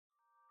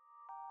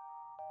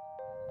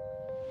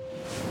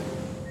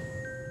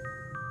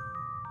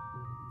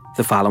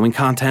The following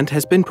content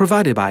has been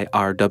provided by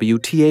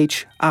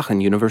RWTH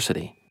Aachen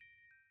University.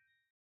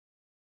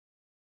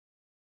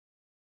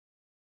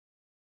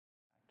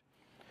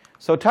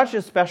 So touch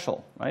is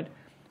special, right?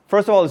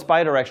 First of all, it's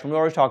bidirectional. We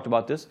already talked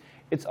about this.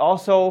 It's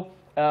also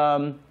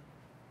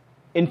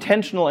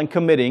intentional and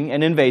committing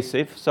and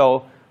invasive.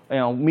 So,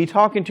 me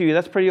talking to you,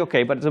 that's pretty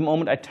okay. But at the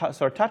moment I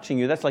start touching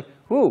you, that's like,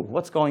 ooh,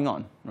 what's going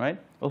on, right?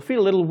 It'll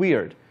feel a little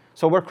weird.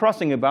 So we're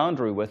crossing a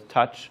boundary with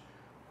touch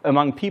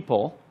among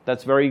people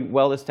that's very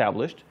well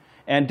established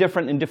and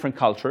different in different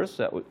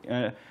cultures.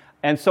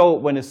 And so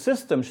when a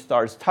system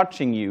starts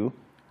touching you,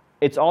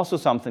 it's also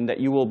something that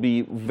you will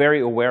be very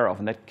aware of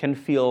and that can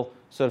feel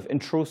sort of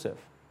intrusive,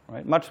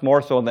 right? Much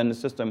more so than the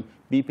system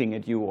beeping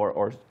at you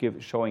or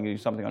showing you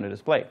something on a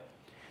display.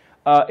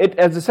 It,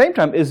 at the same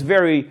time, is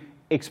very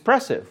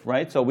expressive,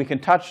 right? So we can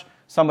touch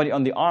somebody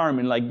on the arm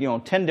in like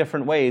 10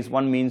 different ways.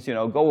 One means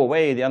go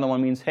away. The other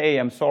one means hey,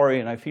 I'm sorry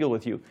and I feel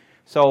with you.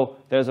 So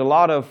there's a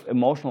lot of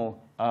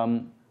emotional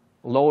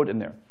load in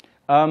there.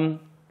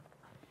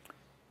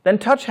 Then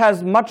touch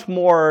has much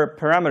more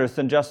parameters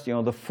than just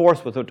the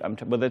force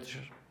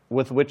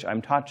with which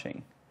I'm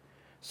touching.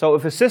 So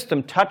if a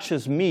system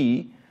touches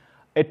me,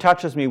 it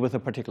touches me with a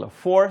particular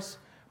force,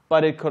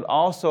 but it could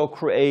also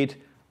create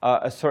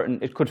a certain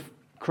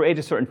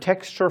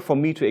texture for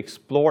me to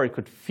explore. It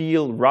could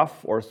feel rough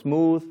or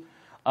smooth.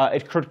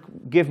 It could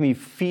give me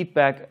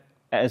feedback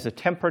as a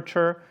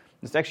temperature.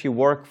 This actually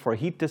works for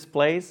heat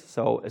displays.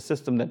 So a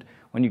system that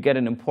when you get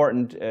an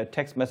important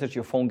text message,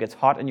 your phone gets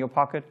hot in your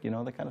pocket,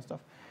 that kind of stuff.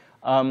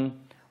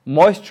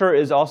 Moisture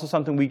is also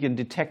something we can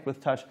detect with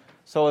touch.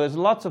 So there's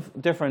lots of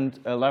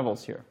different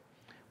levels here.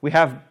 We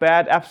have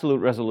bad absolute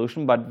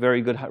resolution, but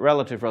very good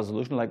relative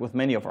resolution, like with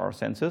many of our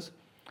senses.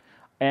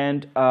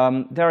 And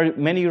there are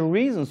many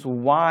reasons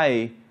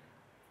why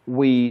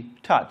we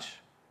touch.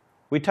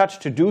 We touch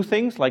to do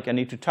things, like I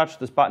need to touch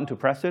this button to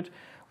press it.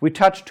 We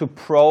touch to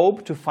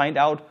probe, to find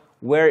out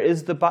where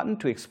is the button,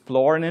 to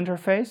explore an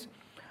interface.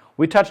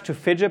 We touch to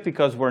fidget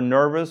because we're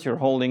nervous. You're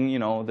holding,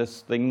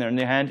 this thing there in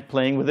your hand,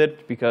 playing with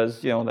it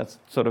because, that's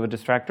sort of a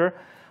distractor.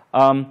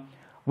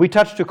 We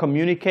touch to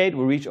communicate.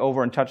 We reach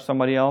over and touch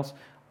somebody else.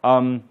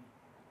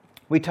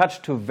 We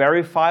touch to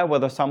verify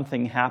whether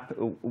something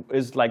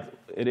is like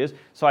it is.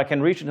 So I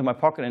can reach into my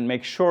pocket and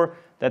make sure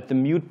that the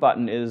mute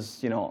button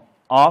is,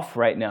 off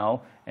right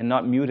now and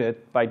not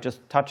muted by just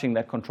touching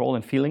that control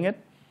and feeling it.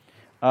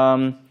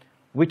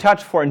 We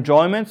touch for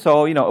enjoyment.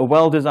 So, a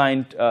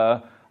well-designed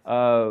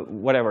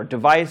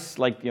device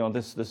like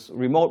this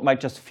remote might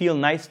just feel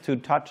nice to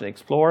touch and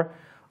explore,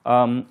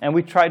 and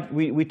we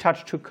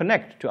touch to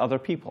connect to other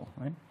people,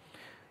 right?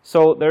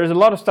 So there is a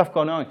lot of stuff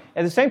going on.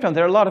 At the same time,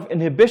 there are a lot of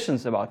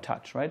inhibitions about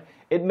touch, right?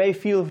 It may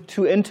feel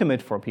too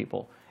intimate for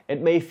people.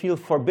 It may feel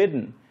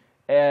forbidden.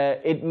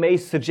 It may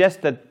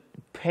suggest that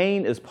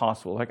pain is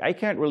possible. Like I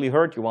can't really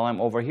hurt you while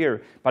I'm over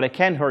here, but I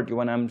can hurt you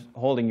when I'm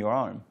holding your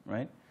arm,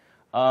 right?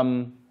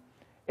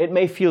 It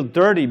may feel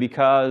dirty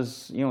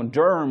because,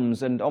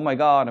 germs and, oh my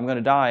God, I'm going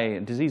to die,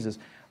 and diseases.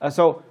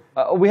 So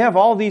we have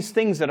all these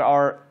things that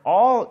are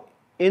all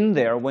in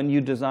there when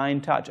you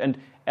design touch. And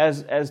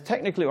as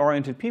technically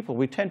oriented people,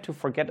 we tend to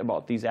forget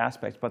about these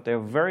aspects, but they're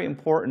very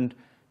important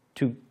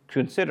to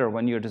consider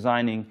when you're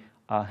designing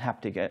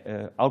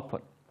haptic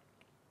output.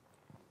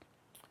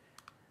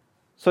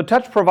 So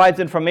touch provides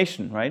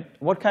information, right?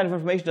 What kind of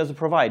information does it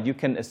provide? You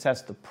can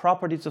assess the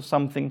properties of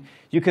something.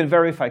 You can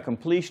verify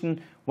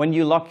completion. When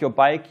you lock your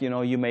bike,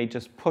 you may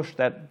just push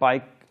that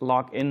bike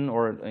lock in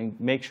or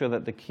make sure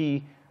that the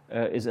key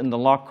is in the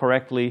lock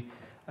correctly.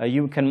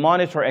 You can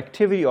monitor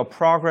activity or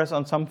progress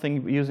on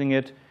something using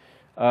it,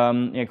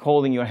 like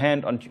holding your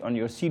hand on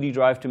your CD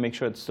drive to make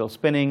sure it's still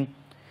spinning.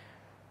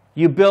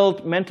 You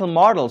build mental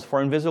models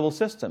for invisible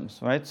systems,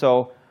 right?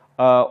 So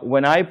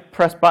when I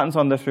press buttons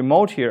on this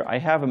remote here, I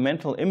have a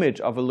mental image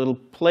of a little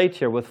plate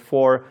here with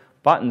 4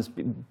 buttons.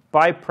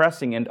 By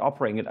pressing and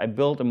operating it, I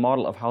build a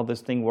model of how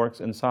this thing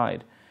works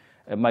inside.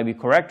 It might be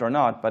correct or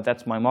not, but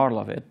that's my model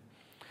of it.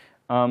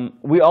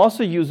 We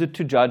also use it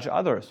to judge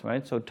others,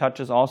 right? So touch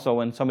is also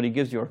when somebody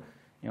gives your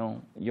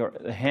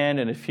hand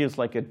and it feels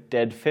like a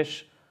dead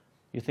fish.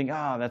 You think,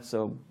 that's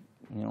a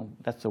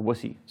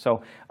wussy.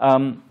 So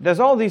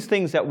there's all these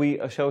things that we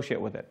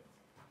associate with it.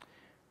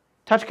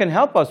 Touch can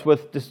help us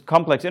with this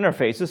complex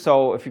interfaces.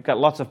 So if you've got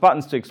lots of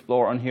buttons to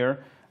explore on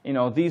here,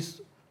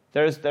 there's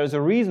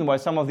a reason why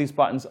some of these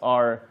buttons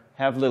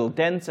have little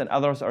dents and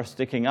others are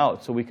sticking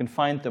out, so we can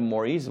find them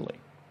more easily.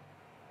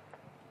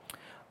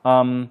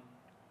 And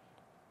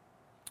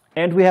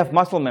we have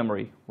muscle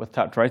memory with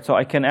touch, right? So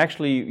I can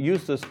actually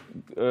use this,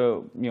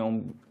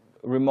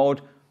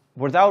 remote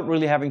without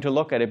really having to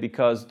look at it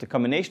because the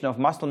combination of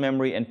muscle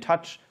memory and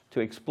touch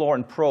to explore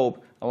and probe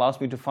allows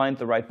me to find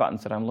the right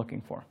buttons that I'm looking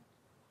for.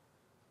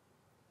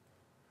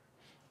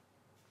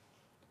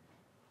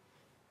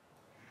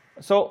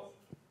 So,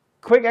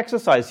 quick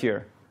exercise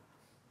here.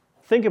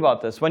 Think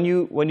about this. When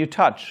you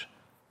touch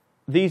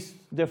these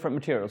different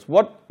materials,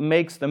 what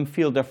makes them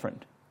feel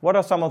different? What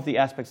are some of the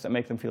aspects that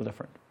make them feel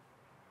different?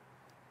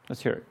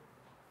 Let's hear it.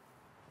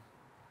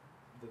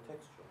 The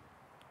texture.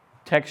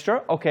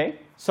 Texture, okay.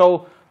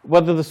 So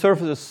whether the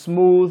surface is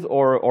smooth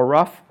or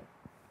rough,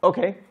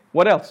 okay.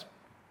 What else?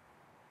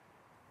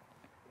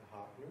 The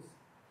hardness.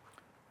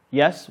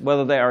 Yes,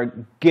 whether they are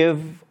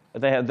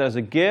there's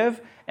a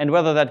give, and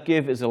whether that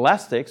give is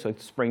elastic, so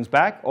it springs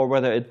back, or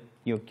whether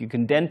you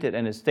can dent it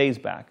and it stays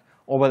back,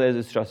 or whether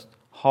it's just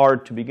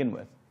hard to begin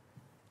with.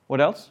 What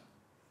else?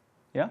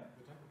 Yeah?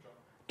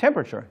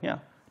 Temperature, yeah.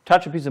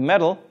 Touch a piece of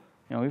metal,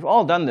 we've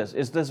all done this.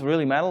 Is this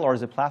really metal or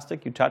is it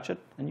plastic? You touch it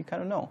and you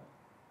kind of know.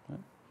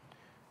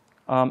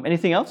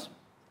 Anything else?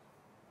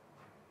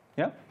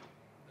 Yeah? The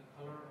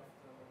color of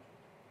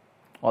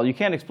the... Well, you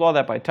can't explore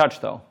that by touch,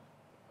 though.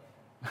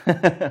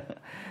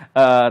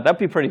 That'd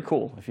be pretty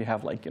cool if you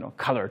have, like,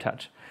 color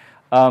touch.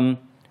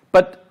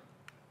 But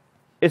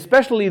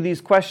especially these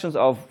questions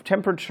of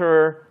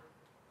temperature,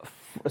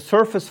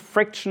 surface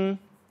friction,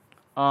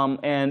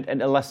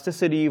 and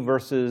elasticity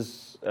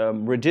versus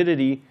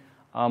rigidity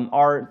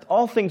are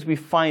all things we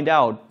find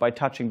out by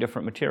touching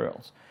different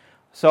materials.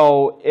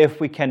 So if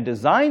we can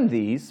design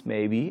these,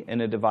 maybe, in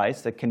a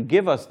device that can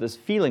give us this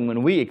feeling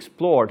when we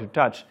explore to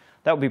touch,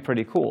 that would be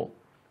pretty cool.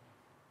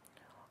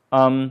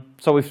 So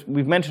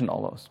we've mentioned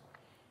all those.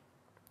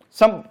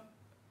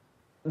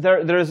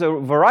 There is a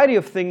variety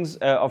of things,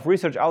 of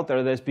research out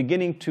there that is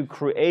beginning to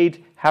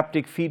create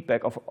haptic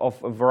feedback of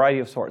a variety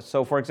of sorts.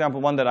 So for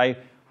example, one that I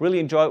really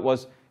enjoyed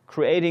was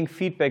creating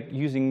feedback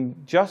using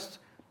just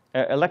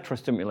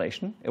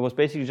electrostimulation. It was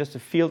basically just a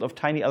field of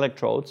tiny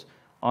electrodes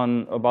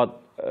on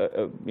about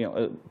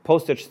a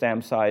postage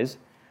stamp size.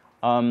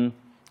 And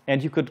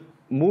you could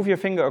move your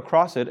finger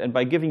across it, and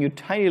by giving you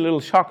tiny little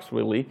shocks,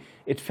 really,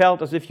 it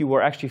felt as if you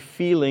were actually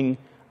feeling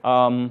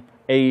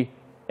a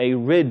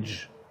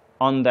ridge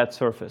on that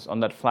surface, on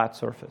that flat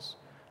surface.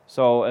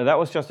 So that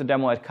was just a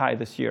demo at CHI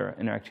this year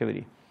in our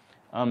activity.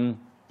 So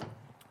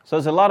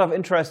there's a lot of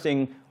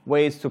interesting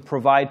ways to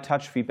provide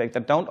touch feedback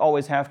that don't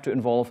always have to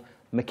involve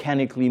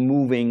mechanically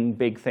moving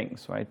big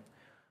things, right?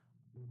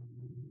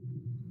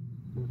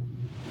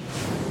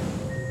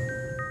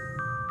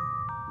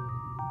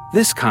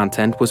 This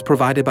content was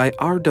provided by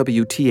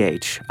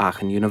RWTH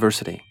Aachen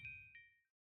University.